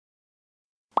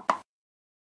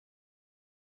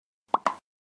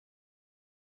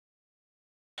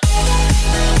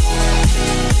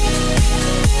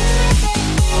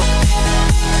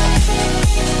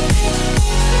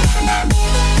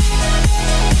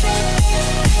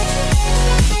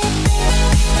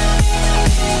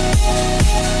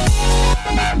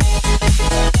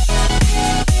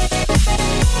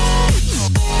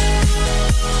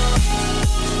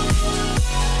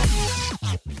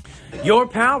Your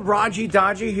pal, Raji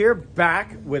Dodgy here,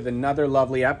 back with another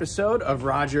lovely episode of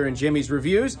Roger and Jimmy's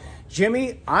Reviews.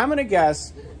 Jimmy, I'm going to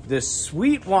guess the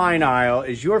sweet wine aisle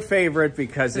is your favorite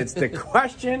because it's the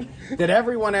question that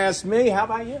everyone asks me. How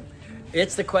about you?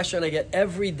 It's the question I get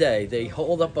every day. They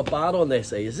hold up a bottle and they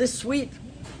say, is this sweet?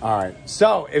 All right.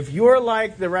 So if you're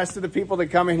like the rest of the people that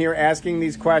come in here asking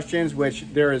these questions, which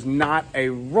there is not a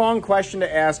wrong question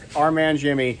to ask our man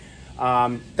Jimmy,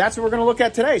 that's what we're going to look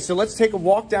at today. So let's take a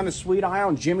walk down the sweet aisle,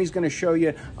 and Jimmy's going to show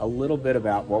you a little bit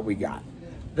about what we got.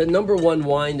 The number one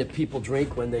wine that people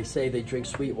drink when they say they drink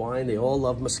sweet wine, they all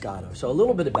love Moscato. So a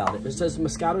little bit about it. It says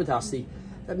Moscato d'Asti.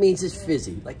 That means it's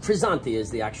fizzy. Like frizzante is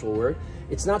the actual word.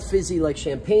 It's not fizzy like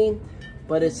champagne,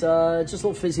 but it's just a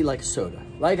little fizzy like a soda.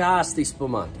 Like Asti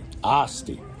Spumante.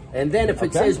 Asti. And then if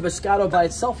it says Moscato by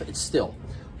itself, it's still.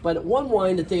 But one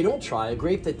wine that they don't try, a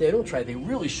grape that they don't try, they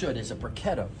really should, is a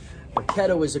Brachetto.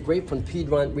 Moscato is a grape from the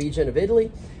Piedmont region of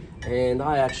Italy, and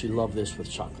I actually love this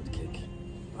with chocolate cake.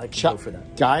 I can go for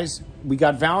that. Guys, we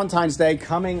got Valentine's Day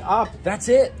coming up. That's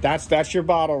it. That's your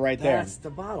bottle right there. That's the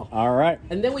bottle. All right.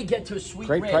 And then we get to a sweet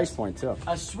red. Great price point, too.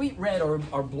 A sweet red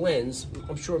are blends.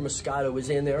 I'm sure Moscato is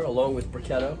in there along with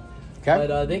Brachetto. Okay.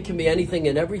 But they can be anything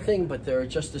and everything, but they're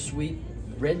just a sweet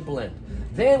red blend.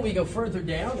 Then we go further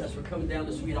down as we're coming down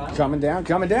the sweet aisle. Coming down,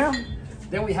 coming down.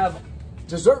 Then we have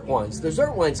dessert wines.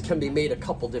 Dessert wines can be made a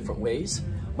couple different ways.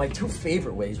 My two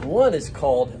favorite ways. One is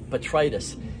called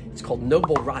botrytis. It's called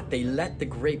noble rot. They let the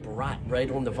grape rot right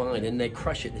on the vine and they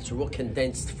crush it. It's a real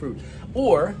condensed fruit.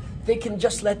 Or they can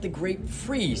just let the grape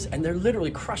freeze and they're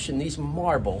literally crushing these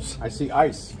marbles. I see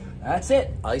ice. That's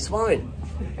it, ice wine.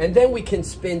 And then we can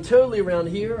spin totally around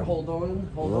here. Hold on,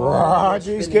 hold on.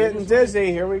 Raji's getting dizzy.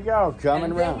 Here we go,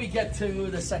 coming around. And then we get to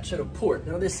the section of port.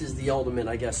 Now this is the ultimate,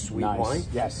 I guess, sweet wine.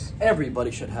 Yes. Everybody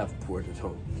should have port at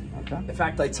home. Okay. In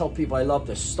fact, I tell people I love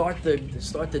to start the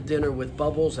dinner with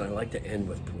bubbles, and I like to end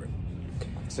with port.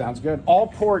 Sounds good. All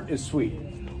port is sweet.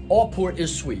 All port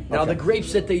is sweet. Now Okay. the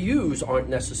grapes that they use aren't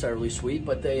necessarily sweet,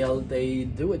 but they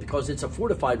do it because it's a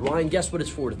fortified wine. Guess what it's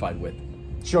fortified with?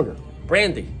 Sugar.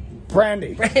 Brandy.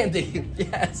 Brandy. Brandy,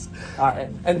 yes. All right.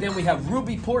 And then we have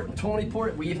ruby port and tawny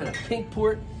port. We even have pink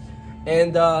port.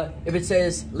 And if it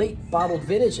says late bottled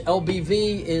vintage,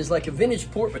 LBV is like a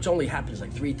vintage port, which only happens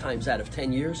like 3 times out of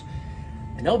 10 years.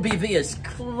 And LBV is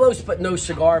close but no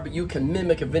cigar, but you can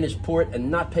mimic a vintage port and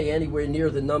not pay anywhere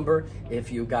near the number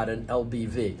if you got an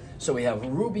LBV. So we have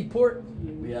ruby port,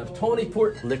 we have tawny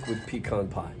port, liquid pecan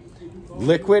pie.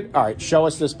 Liquid. All right, show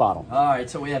us this bottle. All right,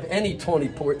 so we have any tawny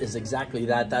port is exactly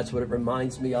that. That's what it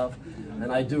reminds me of.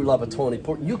 And I do love a tawny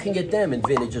port. You can get them in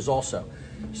vintages also.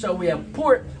 So we have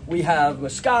port, we have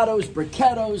Moscatos,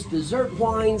 Brachettos, dessert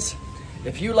wines.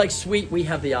 If you like sweet, we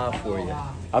have the aisle for you.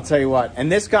 I'll tell you what,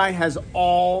 and this guy has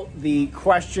all the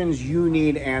questions you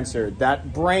need answered.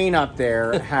 That brain up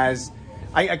there has,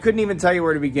 I couldn't even tell you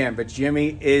where to begin, but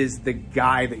Jimmy is the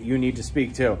guy that you need to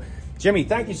speak to. Jimmy,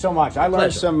 thank you so much. I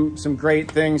learned some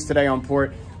great things today on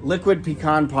port. Liquid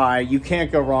pecan pie, you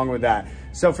can't go wrong with that.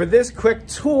 So for this quick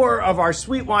tour of our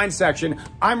sweet wine section,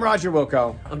 I'm Roger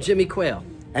Wilco. I'm Jimmy Quail.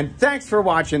 And thanks for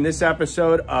watching this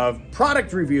episode of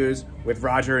Product Reviews with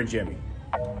Roger and Jimmy.